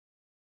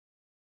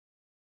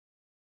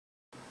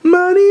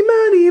money,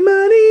 money,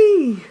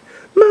 money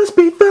must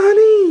be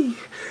funny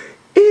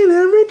in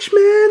a rich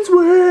man's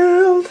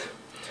world.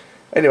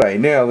 Anyway,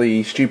 now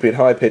the stupid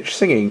high-pitched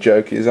singing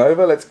joke is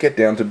over, let's get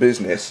down to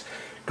business.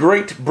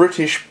 Great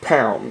British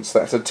Pounds.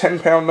 That's a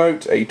 £10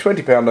 note, a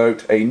 £20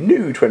 note, a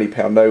new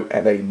 £20 note,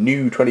 and a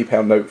new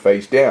 £20 note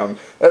face down.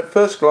 At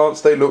first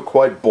glance they look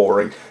quite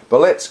boring,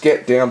 but let's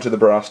get down to the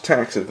brass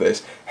tacks of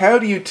this. How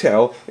do you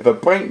tell if a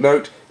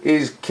banknote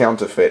is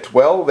counterfeit?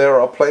 Well, there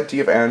are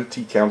plenty of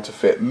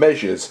anti-counterfeit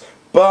measures,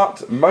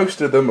 but most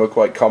of them are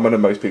quite common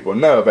and most people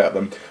know about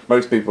them.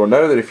 Most people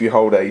know that if you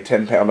hold a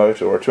 £10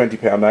 note or a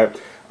 £20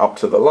 note up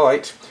to the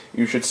light,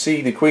 you should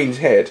see the Queen's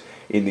head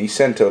in the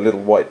centre little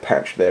white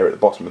patch there at the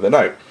bottom of the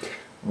note.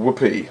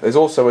 Whoopee. There's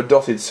also a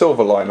dotted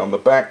silver line on the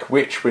back,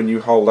 which when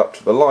you hold up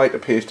to the light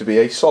appears to be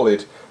a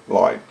solid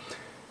line.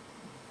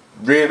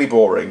 Really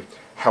boring.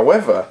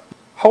 However,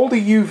 hold a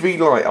UV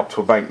light up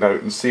to a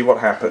banknote and see what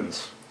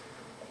happens.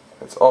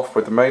 It's off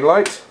with the main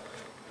light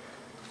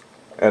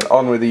and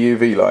on with the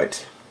UV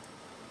light.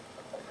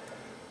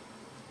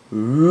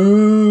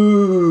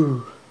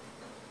 Ooh!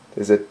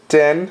 There's a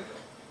 10,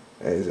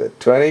 there's a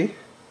 20,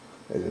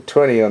 there's a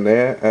 20 on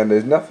there, and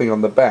there's nothing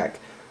on the back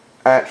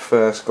at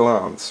first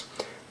glance.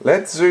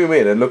 Let's zoom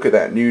in and look at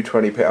that new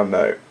 £20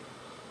 note.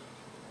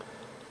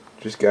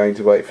 Just going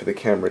to wait for the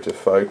camera to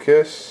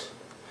focus.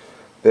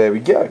 There we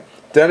go.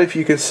 Don't know if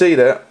you can see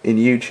that in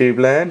YouTube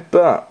land,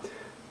 but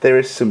there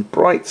is some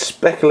bright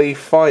speckly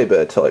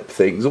fibre type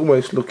things,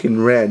 almost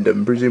looking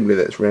random. Presumably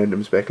that's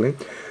random speckling.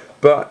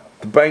 But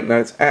the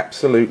banknote's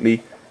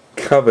absolutely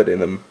covered in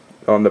them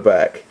on the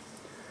back.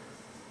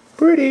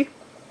 Pretty.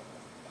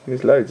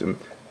 There's loads of them.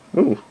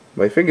 Ooh,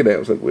 my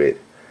fingernails look weird.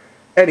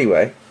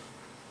 Anyway,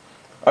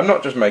 I'm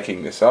not just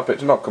making this up,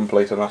 it's not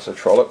complete and utter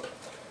trollop.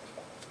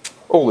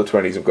 All the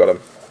 20s have got them.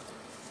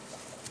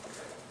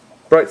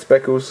 Bright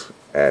speckles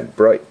and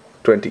bright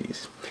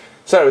 20s.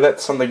 So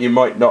that's something you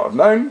might not have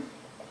known.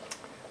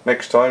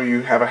 Next time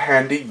you have a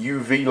handy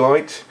UV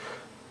light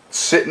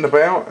sitting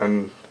about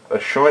and a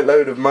shite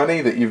load of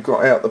money that you've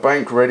got out the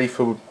bank ready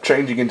for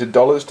changing into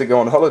dollars to go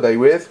on holiday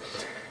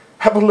with,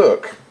 have a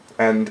look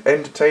and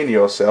entertain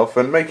yourself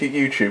and make a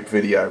YouTube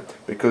video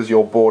because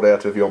you're bored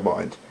out of your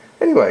mind.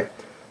 Anyway,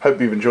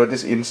 hope you've enjoyed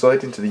this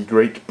insight into the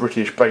Great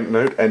British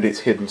Banknote and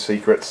its hidden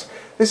secrets.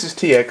 This is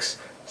TX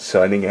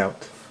signing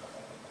out.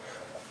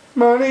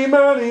 Money,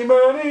 money,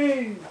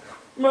 money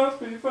must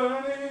be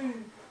funny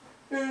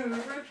in a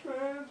rich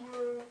man's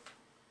world.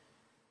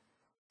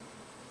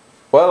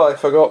 Well, I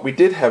forgot we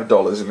did have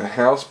dollars in the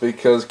house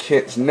because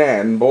Kit's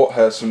nan bought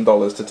her some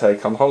dollars to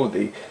take on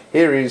holiday.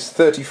 Here is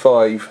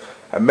 35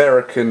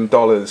 American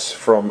dollars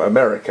from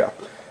America.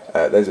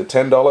 There's a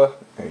 $10,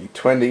 a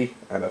 $20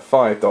 and a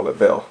 $5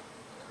 bill.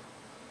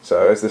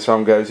 So as the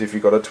song goes, if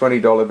you've got a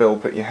 $20 bill,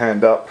 put your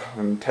hand up,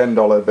 and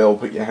 $10 bill,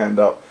 put your hand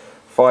up,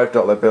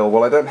 $5 bill,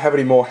 well I don't have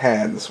any more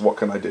hands, what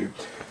can I do?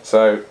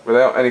 So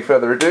without any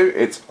further ado,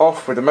 it's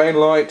off with the main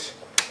light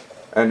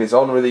and it's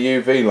on with the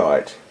UV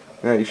light.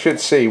 Now you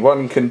should see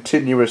one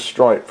continuous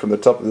stripe from the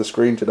top of the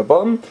screen to the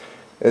bottom.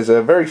 There's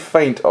a very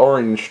faint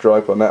orange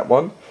stripe on that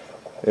one.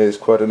 There's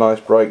quite a nice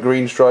bright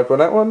green stripe on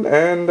that one,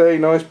 and a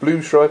nice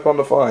blue stripe on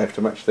the 5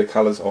 to match the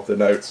colours of the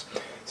notes.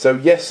 So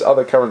yes,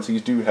 other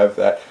currencies do have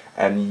that,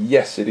 and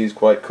yes, it is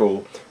quite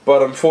cool.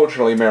 But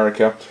unfortunately,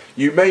 America,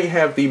 you may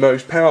have the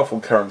most powerful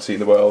currency in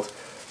the world,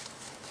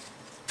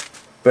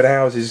 but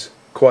ours is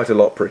quite a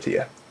lot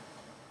prettier.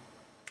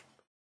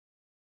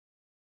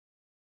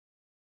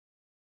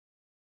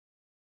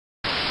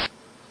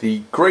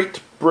 The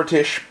Great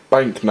British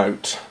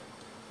Banknote.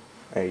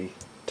 A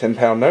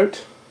 £10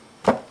 note.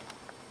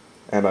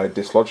 And I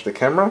dislodged the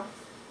camera.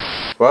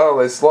 Well,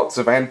 there's lots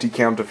of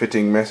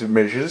anti-counterfeiting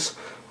measures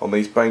on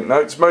these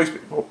banknotes. Most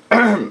people...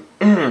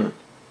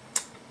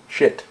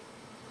 Shit.